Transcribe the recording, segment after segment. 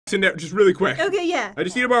blocks in there just really quick. Okay, yeah. I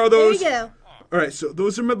just need to borrow those. There you go. All right, so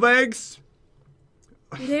those are my legs.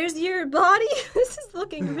 There's your body. This is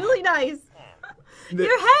looking really nice.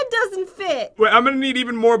 Your head doesn't fit. Wait, I'm gonna need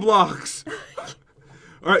even more blocks.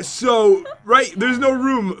 All right, so there's no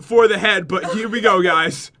room for the head, but here we go,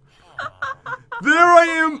 guys. There I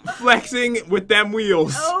am flexing with them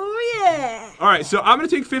wheels. Oh yeah. All right, so I'm gonna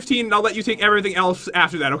take 15, and I'll let you take everything else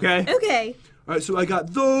after that, okay? Okay. All right, so I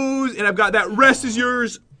got those, and I've got that. Rest is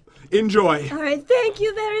yours. Enjoy. All right, thank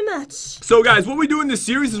you very much. So guys, what we do in this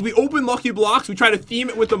series is we open lucky blocks, we try to theme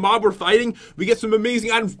it with the mob we're fighting, we get some amazing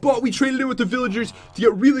items, but we trade it in with the villagers to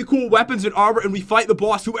get really cool weapons and armor, and we fight the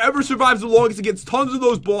boss. Whoever survives the longest against tons of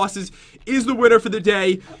those bosses is the winner for the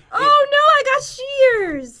day. Oh no, I got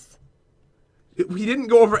shears. We didn't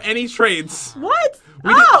go over any trades. What?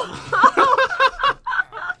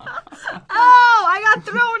 Oh, I got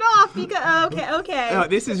thrown off because, okay. Oh,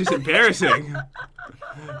 this is just embarrassing.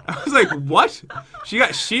 I was like, what? She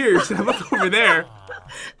got shears, and I looked over there.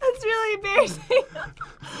 That's really embarrassing.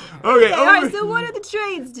 Okay, alright, so what are the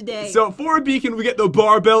trades today? So, for a beacon, we get the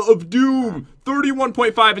Barbell of Doom.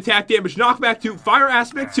 31.5 attack damage, knockback 2, fire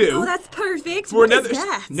aspect 2. Oh, that's perfect. For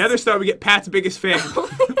Nether Star, we get Pat's biggest fan.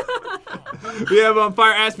 We have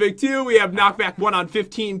fire aspect 2, we have knockback 1 on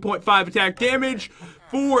 15.5 attack damage.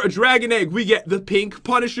 For a Dragon Egg, we get the Pink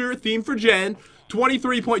Punisher, theme for Jen.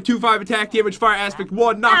 23.25 attack damage, fire aspect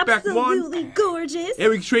 1, knockback 1. Absolutely gorgeous. And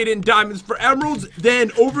we can trade in diamonds for emeralds.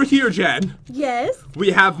 Then over here, Jen. Yes.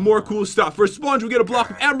 We have more cool stuff. For a sponge, we get a block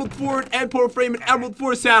of emerald for it, and portal frame, an emerald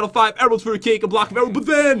for a saddle, 5 emeralds for a cake, a block of emerald. But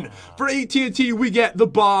then, for AT&T, we get the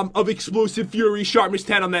bomb of explosive fury, sharpness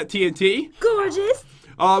 10 on that TNT. Gorgeous.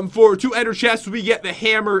 For 2 ender chests, we get the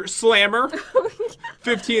hammer slammer,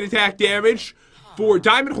 15 attack damage. For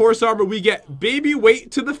diamond horse armor, we get baby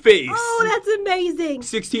weight to the face. Oh, that's amazing.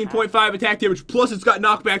 16.5 attack damage, plus it's got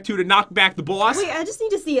knockback 2 to knock back the boss. Wait, I just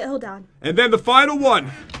need to see it. Hold on. And then the final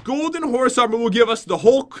one, golden horse armor will give us the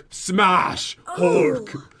Hulk smash.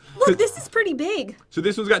 Hulk. Look, this is pretty big. So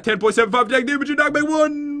this one's got 10.75 attack damage and knockback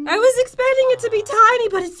 1. I was expecting it to be tiny,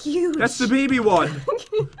 but it's huge. That's the baby one.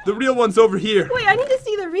 The real one's over here. Wait, I need to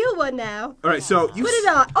see the real one now. All right, so you put it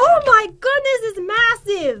on. Oh my goodness, it's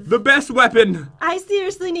massive. The best weapon. I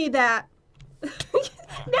seriously need that.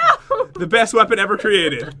 No. The best weapon ever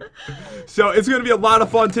created. So it's going to be a lot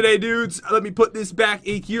of fun today, dudes. Let me put this back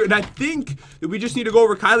here. And I think that we just need to go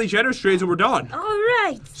over Kylie Jenner's trades and we're done. All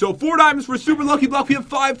right. So 4 diamonds for a super lucky block. We have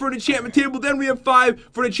 5 for an enchantment table. Then we have 5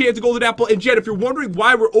 for an enchanted golden apple. And Jen, if you're wondering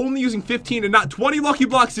why we're only using 15 and not 20 lucky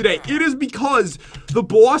blocks today, it is because the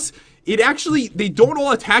boss... they don't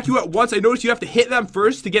all attack you at once. I noticed you have to hit them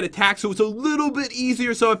first to get attacked, so it's a little bit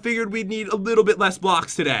easier, so I figured we'd need a little bit less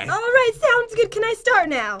blocks today. Alright, sounds good. Can I start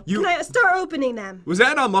now? Can I start opening them? Was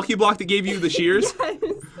that an unlucky block that gave you the shears? Yes.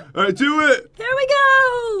 Alright, do it! Here we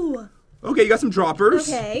go! Okay, you got some droppers.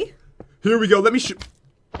 Okay. Here we go, let me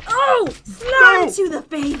Oh! Slam to the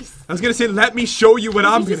face! I was gonna say, let me show you what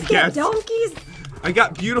I'm gonna get. Donkeys? I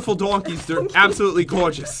got beautiful donkeys. They're absolutely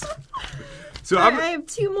gorgeous. So I have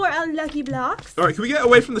 2 more unlucky blocks. Alright, can we get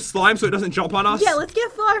away from the slime so it doesn't jump on us? Yeah, let's get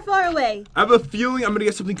far, far away. I have a feeling I'm gonna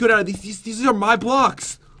get something good out of these. These are my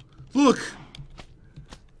blocks. Look.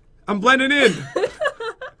 I'm blending in.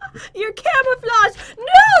 You're camouflaged.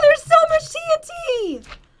 No, there's so much TNT.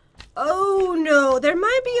 Oh no, there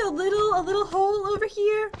might be a little hole over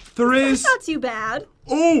here. There is. It's not too bad.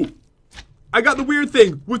 Oh! I got the weird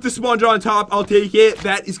thing with the sponge on top. I'll take it.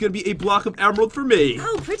 That is going to be a block of emerald for me.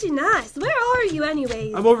 Oh, pretty nice. Where are you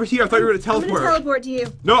anyways? I'm over here. I thought you were going to teleport. I'm going to teleport to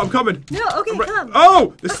you. No, I'm coming. No, okay, come.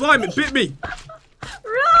 Oh, the slime, it bit me.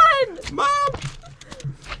 Run! Mom!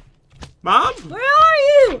 Mom? Where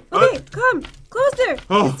are you? Okay, come. Closer.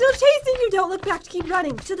 Oh. It's still chasing you. Don't look back. Keep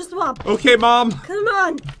running to the swamp. Okay, Mom. Come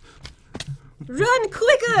on. Run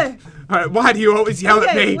quicker. All right, why do you always yell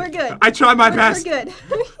at me? We're good. I try my best. We're good.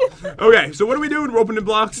 Okay, so what are we doing? We're opening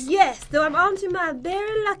blocks? Yes, so I'm on to my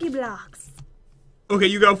very lucky blocks. Okay,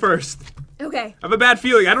 you go first. Okay. I have a bad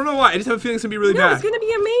feeling. I don't know why. I just have a feeling it's going to be really bad. It's going to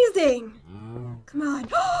be amazing. Come on.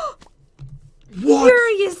 What?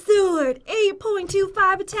 Furious Sword.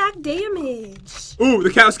 8.25 attack damage. Ooh,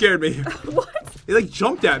 the cow scared me. What? It like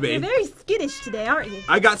jumped at me. You're very skittish today, aren't you?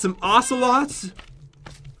 I got some ocelots.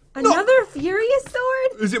 Another Furious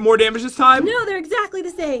Sword? Is it more damage this time? No, they're exactly the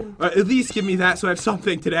same. At least give me that so I have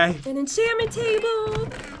something today. An enchantment table.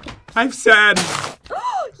 I'm sad.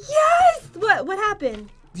 Oh, yes! What happened?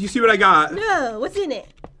 Do you see what I got? No, what's in it?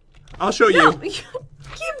 I'll show No, you.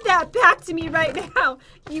 give that back to me right now,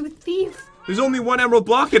 you thief. There's only 1 emerald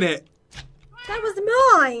block in it. That was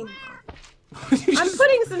mine. I'm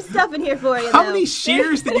putting some stuff in here for you, How though. many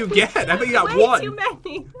shears did you get? I think you got Way one. too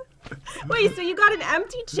many. Wait, so you got an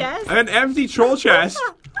empty chest? An empty troll chest.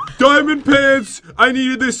 Diamond pants. I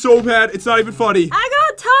needed this so bad. It's not even funny. I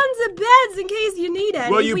got tons of beds in case you need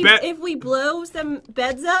any. Well, you bet. If we blow some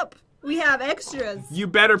beds up, we have extras. You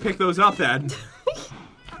better pick those up then.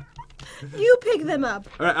 You pick them up.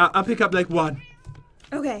 All right, I'll pick up like one.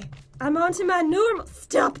 Okay, I'm on to my normal.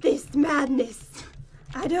 Stop this madness.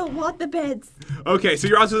 I don't want the beds. Okay, so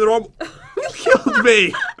you're onto the normal. You killed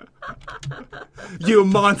me. You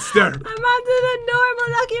monster. I'm onto the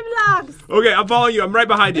normal Lucky Blocks. Okay, I'm following you. I'm right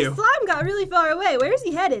behind The you. slime got really far away. Where is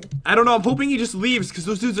he headed? I don't know. I'm hoping he just leaves because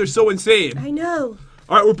those dudes are so insane. I know.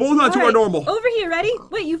 All right, we're both onto All our right, normal. Over here, ready?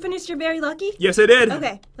 Wait, you finished your very lucky? Yes, I did.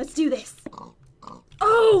 Okay, let's do this.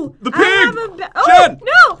 Oh, The I pig! have a oh, Jen!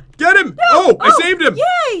 no! Get him! No! Oh, I saved him.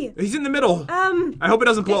 Yay! He's in the middle. I hope it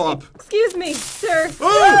doesn't blow up. Excuse me, sir.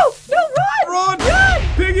 Oh! No, run! Run! Run!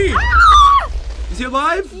 Piggy! Ah! Is he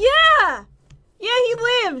alive? Yeah! Yeah, he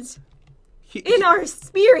lived. In our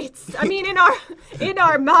spirits. I mean, in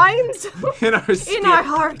our minds. In our spirit. In our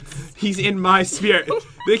hearts. He's in my spirit.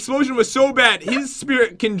 The explosion was so bad, his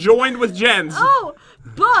spirit conjoined with Jen's. Oh,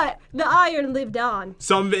 but the iron lived on.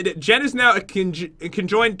 Some of it. Jen is now a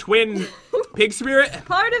conjoined twin pig spirit.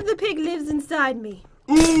 Part of the pig lives inside me.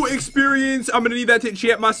 Ooh, experience. I'm gonna need that to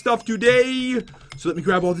enchant my stuff today. So let me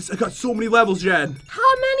grab all this. I got so many levels, Jen.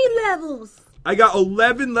 How many levels? I got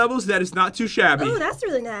 11 levels. That is not too shabby. Oh, that's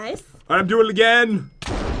really nice. All right, I'm doing it again.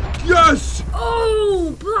 Yes!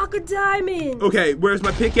 Oh, block of diamonds. Okay, where's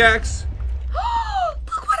my pickaxe?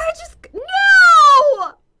 Look what I just...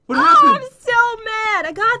 No! What happened? I'm so mad.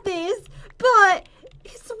 I got this, but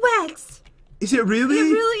it's wet. Is it really?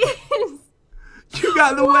 It really is. You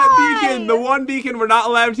got the wet beacon. The one beacon we're not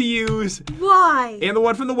allowed to use. Why? And the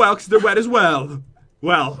one from the well, because they're wet as well.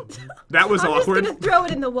 Well, that was awkward. I'm just gonna throw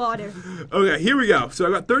it in the water. Okay, here we go. So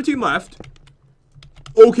I got 13 left.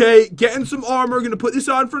 Okay, getting some armor. Gonna put this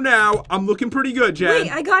on for now. I'm looking pretty good, Jen.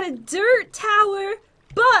 Wait, I got a dirt tower,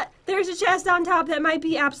 but there's a chest on top that might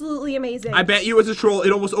be absolutely amazing. I bet you as a troll,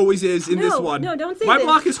 it almost always is in this one. No, don't say My this.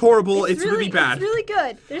 block is horrible. It's really bad. It's really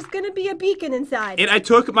good. There's gonna be a beacon inside. And I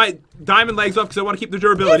took my diamond legs off because I want to keep the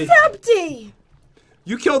durability. It's empty.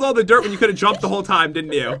 You killed all the dirt when you could have jumped the whole time,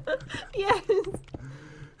 didn't you? Yes.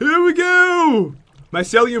 Here we go.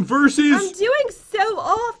 Mycelium versus. I'm doing so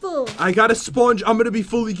awful. I got a sponge. I'm gonna be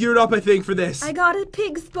fully geared up, I think, for this. I got a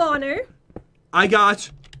pig spawner. I got.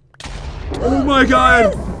 Oh my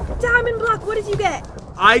god. Yes! Diamond block. What did you get?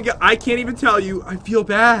 I can't even tell you. I feel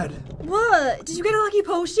bad. What? Did you get a lucky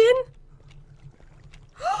potion?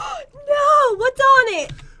 No. What's on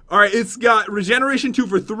it? All right, it's got regeneration 2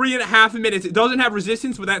 for 3.5 minutes. It doesn't have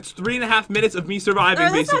resistance, but that's 3.5 minutes of me surviving,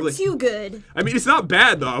 That's basically. not too good. I mean, it's not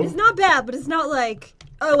bad though. It's not bad, but it's not like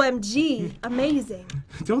OMG amazing.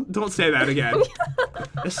 Don't say that again.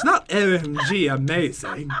 It's not OMG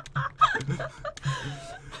amazing.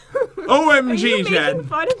 OMG, Are you Jen. making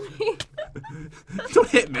fun of me? Don't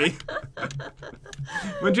hit me.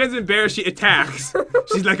 When Jen's embarrassed, she attacks.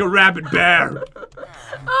 She's like a rabid bear.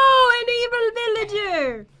 Oh, an evil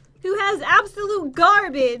villager who has absolute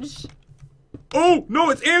garbage. Oh, no,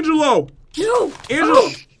 it's Angelo. No. Angelo.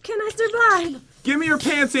 Oh, can I survive? Give me your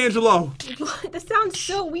pants, Angelo. What? That sounds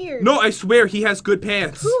so weird. No, I swear he has good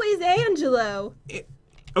pants. Who is Angelo?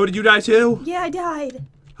 Oh, did you die too? Yeah, I died.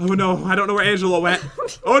 Oh no, I don't know where Angelo went.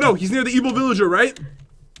 Oh no, he's near the evil villager, right?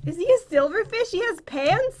 Is he a silverfish? He has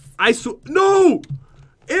pants? No!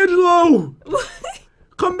 Angelo! What?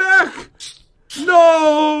 Come back!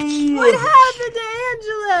 No! What happened to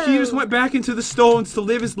Angelo? He just went back into the stones to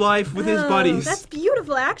live his life with his buddies. That's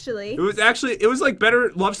beautiful, actually. It was like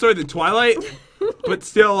better love story than Twilight, but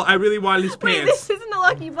still, I really wanted his Wait, pants. this isn't a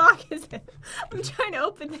lucky block, is it? I'm trying to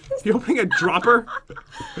open this. You're opening a dropper?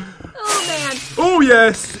 Oh, man. Oh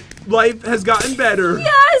yes! Life has gotten better.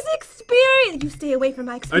 Yes, experience. You stay away from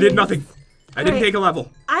my experience. I did nothing. I didn't Alright. take a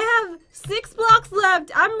level. I have 6 blocks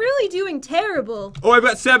left. I'm really doing terrible. Oh, I've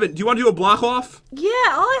got 7. Do you want to do a block off? Yeah,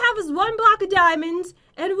 all I have is 1 block of diamonds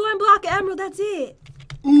and 1 block of emerald. That's it.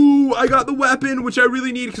 Ooh, I got the weapon, which I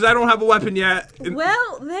really need because I don't have a weapon yet. And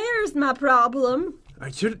Well, there's my problem.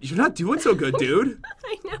 you're not doing so good, dude.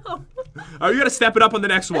 I know. Oh, you gotta step it up on the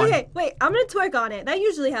next one. Okay, wait. I'm gonna twerk on it. That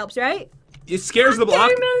usually helps, right? It scares the block.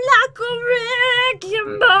 Give me like a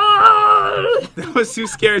wrecking ball. That was too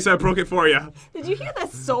scary, so I broke it for you. Did you hear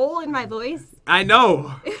that soul in my voice? I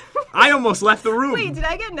know. I almost left the room. Wait, did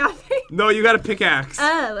I get nothing? No, you got a pickaxe.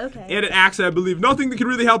 Oh, okay. And an axe, I believe. Nothing that can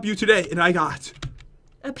really help you today. And I got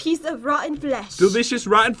A piece of rotten flesh. delicious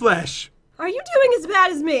rotten flesh. Are you doing as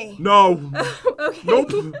bad as me? No. Okay. Nope.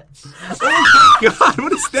 Oh my god,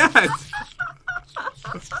 what is that?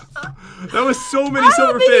 That was so many I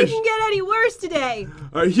silver don't think fish. it can get any worse today.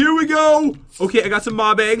 All right, here we go. Okay, I got some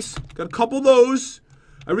mob eggs. Got a couple of those.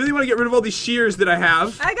 I really want to get rid of all these shears that I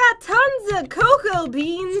have. I got tons of cocoa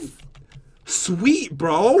beans. Sweet,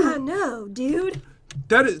 bro. I know, dude.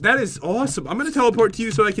 That is awesome. I'm gonna teleport to you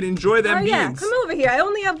so I can enjoy them Oh yeah, beans. come over here. I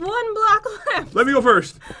only have 1 block left. Let me go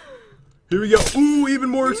first. Here we go. Ooh, even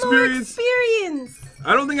more experience. More experience.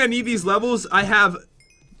 I don't think I need these levels. I have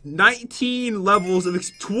 19 levels of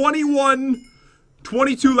 22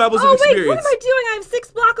 levels of Oh experience. wait, what am I doing? I have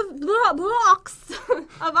 6 blocks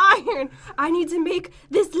of iron. I need to make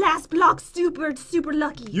this last block super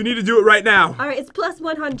lucky. You need to do it right now. All right, it's plus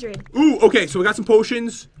 100. Ooh, okay, so we got some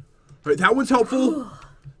potions. All right, that one's helpful.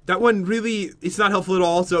 That one really, it's not helpful at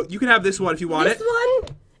all. So you can have this one if you want This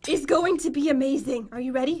one is going to be amazing. Are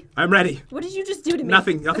you ready? I'm ready. What did you just do to me?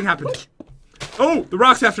 Nothing happened. Oh, the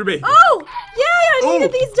rock's after me. Oh, yay! I Oh.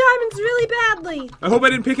 needed these diamonds really badly. I hope I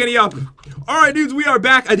didn't pick any up. All right, dudes, we are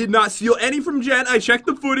back. I did not steal any from Jen. I checked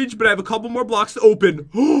the footage, but I have a couple more blocks to open.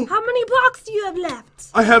 How many blocks do you have left?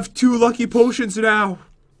 I have 2 lucky potions now.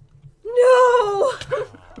 No!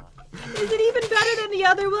 Is it even better than the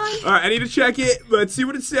other one? All right, I need to check it. Let's see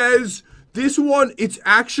what it says. This one, it's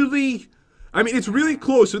actually, I mean, it's really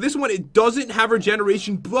close. So this one, it doesn't have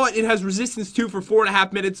regeneration, but it has resistance too for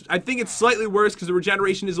 4.5 minutes. I think it's slightly worse because the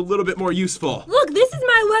regeneration is a little bit more useful. Look, this is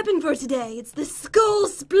my weapon for today. It's the Skull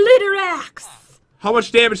Splitter Axe. How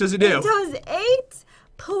much damage does it do? It does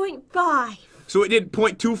 8.5. So it did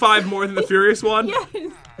 0.25 more than the Furious one? Yes.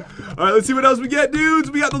 All right, let's see what else we get, dudes.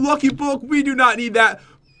 We got the Lucky Book. We do not need that.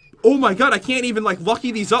 Oh my god, I can't even, like,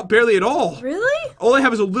 lucky these up barely at all. Really? All I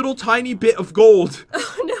have is a little tiny bit of gold.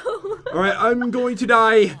 Oh, no. All right, I'm going to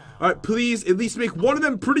die. All right, please, at least make one of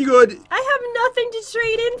them pretty good. I have nothing to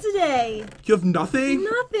trade in today. You have nothing?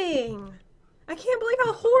 Nothing. I can't believe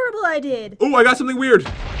how horrible I did. Oh, I got something weird.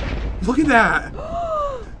 Look at that.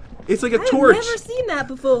 It's like a torch. I've never seen that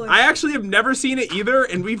before. I actually have never seen it either,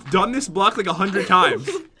 and we've done this block like 100 times.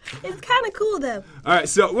 It's kind of cool, though. All right,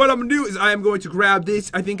 so what I'm going to do is I am going to grab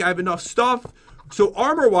this. I think I have enough stuff. So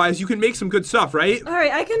armor-wise, you can make some good stuff, right? All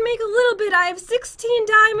right, I can make a little bit. I have 16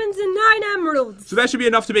 diamonds and 9 emeralds. So that should be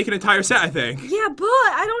enough to make an entire set, I think. Yeah, but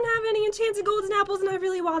I don't have any enchanted golden apples, and I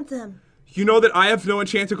really want them. You know that I have no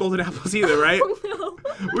enchanted golden apples either, right? Oh, no.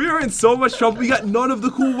 We are in so much trouble. We got none of the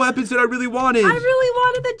cool weapons that I really wanted. I really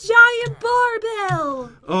wanted the giant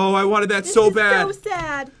barbell. Oh, I wanted that This so is bad. so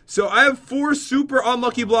sad. So I have 4 super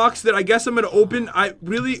unlucky blocks that I guess I'm going to open. I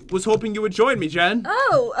really was hoping you would join me, Jen.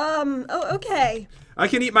 Oh, okay. I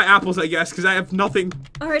can eat my apples, I guess, because I have nothing.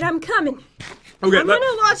 All right, I'm coming. Okay, I'm gonna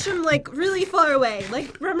watch from, like, really far away.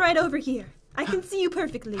 Like, from right over here. I can see you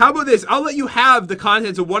perfectly. How about this? I'll let you have the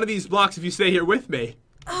contents of one of these blocks if you stay here with me.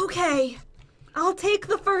 Okay. I'll take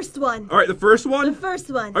the first one. All right, the first one? The first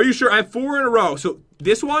one. Are you sure? I have 4 in a row. So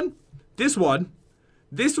this one, this one,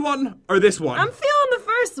 this one, or this one? I'm feeling the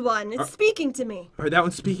first one. It's speaking to me. All right, that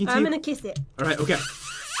one's speaking to you? I'm gonna kiss it. All right, okay.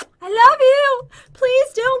 I love you.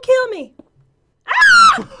 Please don't kill me.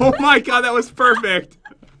 Ah! Oh my god, that was perfect.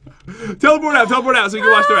 Teleport out so we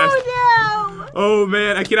can watch the rest. Oh no. Oh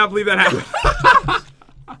man, I cannot believe that happened.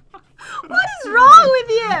 What is wrong with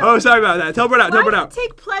you? Oh, sorry about that. Teleport out, Why teleport do you out.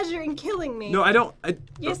 take pleasure in killing me? No, I don't.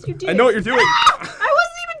 Yes, you do. I know what you're doing. I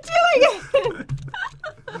wasn't even doing it.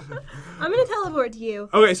 I'm gonna teleport to you.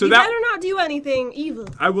 Okay, so you that- better not do anything evil.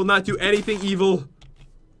 I will not do anything evil.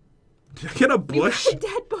 Did I get a bush? You got a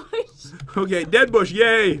dead bush. Okay, dead bush,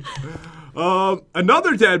 yay.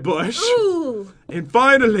 Another dead bush. Ooh. And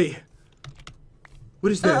finally,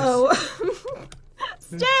 what is this? Uh-oh.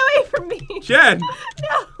 Stay away from me. Jen!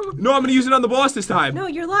 No. No, I'm gonna use it on the boss this time. No,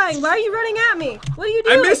 you're lying. Why are you running at me? What are you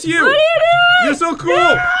I doing? miss you. What are you doing? You're so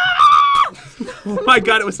cool. Oh my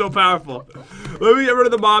god, it was so powerful. Let me get rid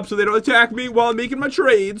of the mob so they don't attack me while I'm making my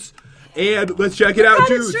trades. And let's check it out, What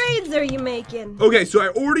kind dudes. of trades are you making? Okay,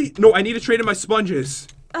 so no, I need to trade in my sponges.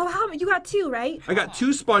 Oh, you got 2, right? I got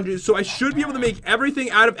 2 sponges, so I should be able to make everything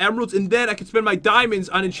out of emeralds, and then I can spend my diamonds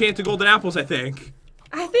on enchanted golden apples, I think.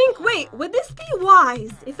 Wait, would this be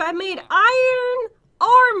wise if I made iron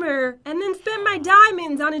armor and then spent my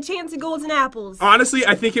diamonds on enchanted golden apples? Honestly,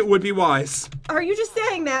 I think it would be wise. Are you just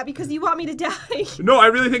saying that because you want me to die? No, I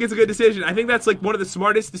really think it's a good decision. I think that's like one of the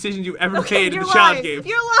smartest decisions you ever made in you're the challenge lying. game.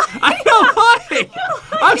 You're lying. I'm not lying.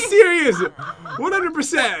 You're I'm lying. serious.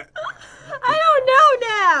 100%. I don't know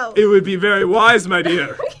now. It would be very wise, my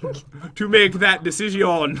dear, to make that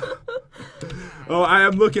decision. Oh, I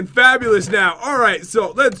am looking fabulous now. All right,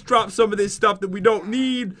 so let's drop some of this stuff that we don't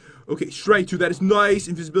need. Okay, strength 2, that is nice.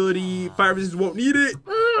 Invisibility, fire resistance, won't need it.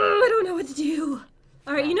 I don't know what to do.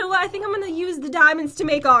 All right, you know what? I think I'm gonna use the diamonds to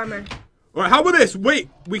make armor. All right, how about this? Wait,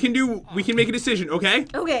 we can make a decision, okay?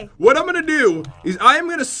 Okay. What I'm gonna do is I am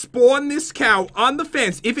gonna spawn this cow on the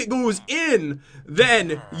fence. If it goes in,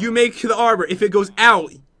 then you make the armor. If it goes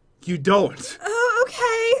out, you don't. Oh,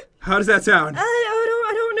 okay. How does that sound?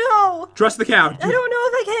 I don't know. Trust the cow. I don't know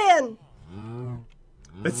if I can.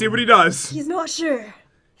 Let's see what he does. He's not sure.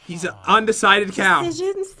 He's an undecided cow.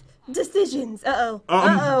 Decisions.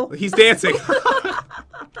 Uh-oh. He's dancing.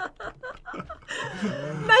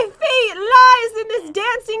 My fate lies in this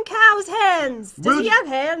dancing cow's hands. Does he have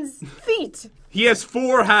hands? Feet. He has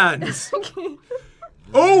 4 hands. Okay.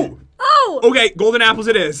 Oh! Oh! Okay, golden apples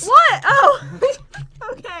it is. What? Oh!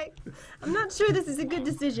 Okay. I'm not sure this is a good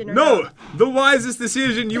decision or No, not. the wisest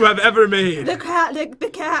decision you have ever made. The cow has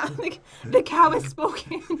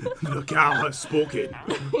spoken. The cow has spoken.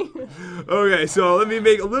 Okay, so let me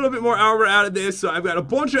make a little bit more armor out of this. So I've got a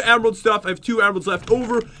bunch of emerald stuff. I have 2 emeralds left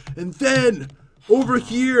over. And then, over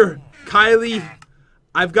here, Kylie,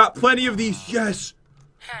 I've got plenty of these. Yes.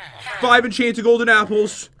 5 enchanted golden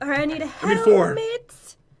apples. Alright, I need a helmet. 4.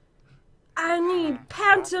 I need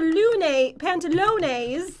pantalones.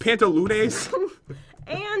 Pantalones?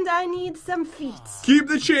 And I need some feet. Keep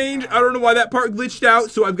the change. I don't know why that part glitched out.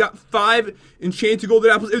 So I've got 5 enchanted golden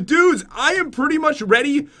apples. And dudes, I am pretty much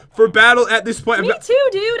ready for battle at this point. Me too,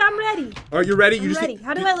 dude. I'm ready. Are you ready? I'm ready.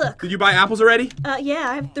 How do I look? Did you buy apples already? Yeah,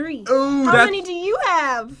 I have 3. Oh, how many do you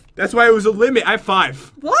have? That's why it was a limit. I have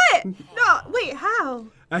 5. What? No, wait, how?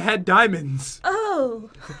 I had diamonds. Oh.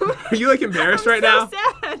 Are you like embarrassed right now?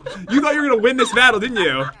 Sad. You thought you were gonna win this battle, didn't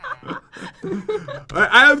you?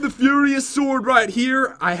 I have the Furious Sword right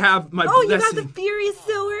here. I have my blessing. You got the Furious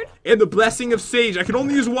Sword? And the Blessing of Sage. I can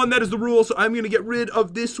only use one, that is the rule, so I'm gonna get rid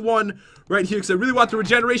of this one right here because I really want the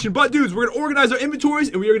regeneration. But dudes, we're gonna organize our inventories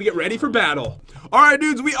and we are gonna get ready for battle. Alright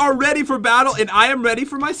dudes, we are ready for battle and I am ready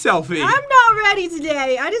for my selfie. I'm not ready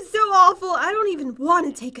today. I did so awful. I don't even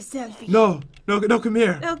want to take a selfie. No, come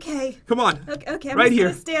here. Okay. Come on. Okay, I'm right just here.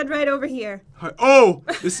 gonna stand right over here. Oh,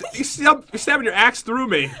 you're stabbing your axe through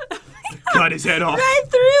me. Cut his head off. Right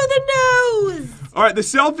through the nose. All right, the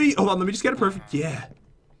selfie. Hold on, let me just get it perfect. Yeah.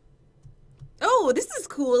 Oh, this is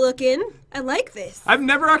cool looking. I like this. I've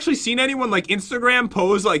never actually seen anyone like Instagram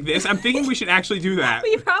pose like this. I'm thinking we should actually do that.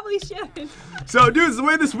 We probably should. So, dudes, the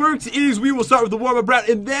way this works is we will start with the warm-up round,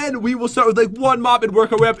 and then we will start with like 1 mob and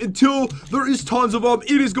work our way up until there is tons of them.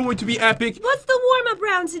 It is going to be epic. What's the warm-up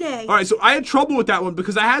round today? All right, so I had trouble with that one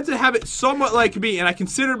because I had to have it somewhat like me, and I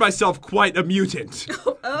considered myself quite a mutant.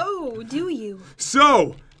 Oh, do you?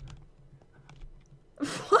 So.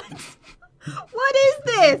 What? What is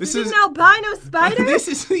this? This is an albino spider? This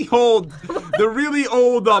is the really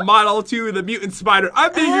old Model 2, the mutant spider. I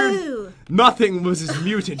figured nothing was as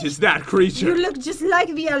mutant as that creature. You look just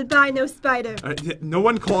like the albino spider. No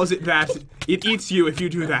one calls it that. It eats you if you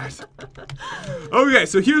do that. Okay,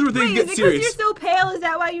 so here's where things get serious. Because you're so pale, is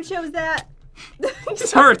that why you chose that?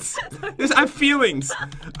 This hurts. I have feelings.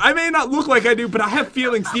 I may not look like I do, but I have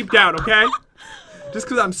feelings deep down, okay? Just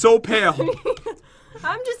because I'm so pale.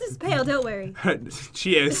 I'm just as pale, don't worry.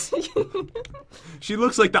 She is. She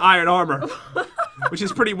looks like the iron armor, which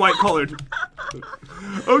is pretty white colored.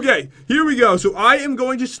 Okay, here we go. So I am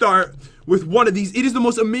going to start with one of these. It is the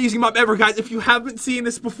most amazing mob ever, guys. If you haven't seen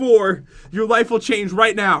this before, your life will change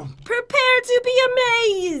right now. Prepare to be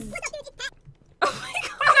amazed. Oh my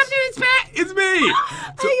gosh. What's up, dude? It's Pat. It's me.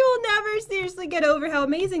 So, I will never seriously get over how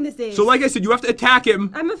amazing this is. So like I said, you have to attack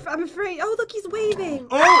him. I'm afraid. Oh, look, he's waving.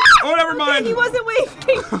 Oh, never mind. He wasn't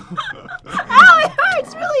waving. Ow, it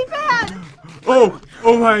hurts really bad.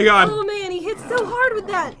 Oh my God. Oh man, he hits so hard with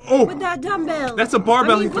that. With that dumbbell. That's a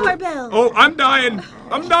barbell. Barbell. Oh, I'm dying.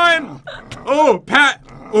 Oh, Pat.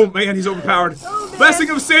 Oh man, he's overpowered. Oh, man. Blessing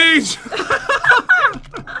of Sage.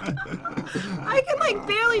 I can like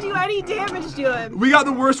barely do any damage to him. We got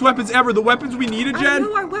the worst weapons ever. The weapons we needed, Jen. I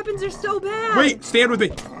know, our weapons are so bad. Wait, stand with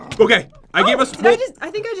me. Okay, I gave us both. I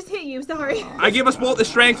think I just hit you. Sorry. I gave us both a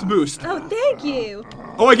strength boost. Oh, thank you.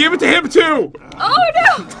 Oh, I gave it to him too. Oh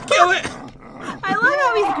no! Kill it. I love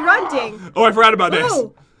how he's grunting. Oh, I forgot about this.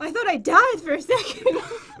 Oh, I thought I died for a second.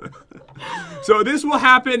 So this will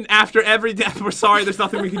happen after every death. We're sorry, there's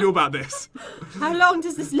nothing we can do about this. How long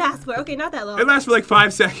does this last for? Okay, not that long. It lasts for like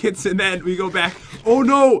 5 seconds and then we go back. Oh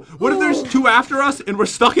no, what if there's 2 after us and we're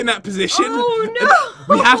stuck in that position? Oh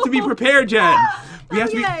no! We have to be prepared, Jen. We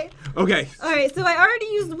have to be. Okay. Alright, so I already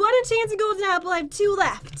used 1 enchanted golden apple. I have 2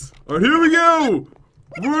 left. Alright, here we go.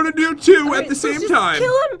 We're gonna do 2 All at right, the same let's just time.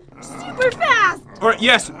 Kill him super fast. All right,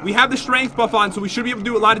 yes, we have the strength buff on, so we should be able to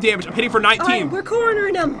do a lot of damage. I'm hitting for 19. All right, we're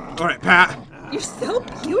cornering him. All right, Pat. You're so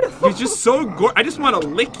beautiful. You're just so gorgeous. I just want to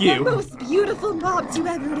lick The you. most beautiful mobs you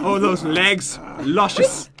ever Oh, those legs.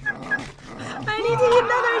 Luscious. I need to eat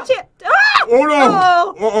another chip. Ah! Oh, no.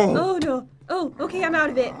 Oh. Uh-oh. Oh, no. Oh, okay, I'm out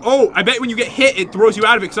of it. Oh, I bet when you get hit, it throws you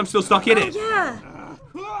out of it because I'm still stuck in it. Yeah.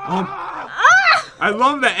 I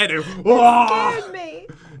love that edit. Oh, Scared me.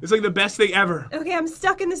 it's like the best thing ever. Okay, I'm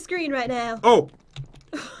stuck in the screen right now. Oh,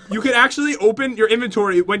 you can actually open your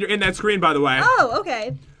inventory when you're in that screen, by the way. Oh, okay.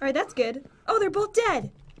 All right, that's good. Oh, they're both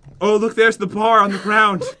dead. Oh, look, there's the bar on the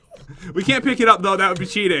ground. We can't pick it up, though. That would be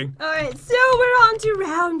cheating. All right, so we're on to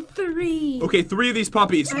round 3. Okay, 3 of these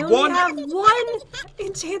puppies. I only have 1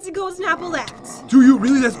 enchanted golden apple left. Do you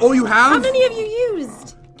really? That's all you have? How many have you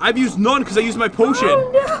used? I've used none because I used my potion.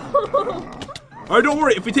 Oh, no. All right, don't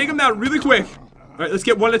worry. If we take them down really quick. All right, let's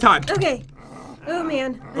get 1 at a time. Okay. Oh,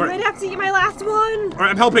 man. I All right. might have to eat my last one. All right,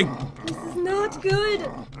 I'm helping. This is not good.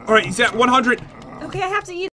 All right, he's at 100. Okay, I have to eat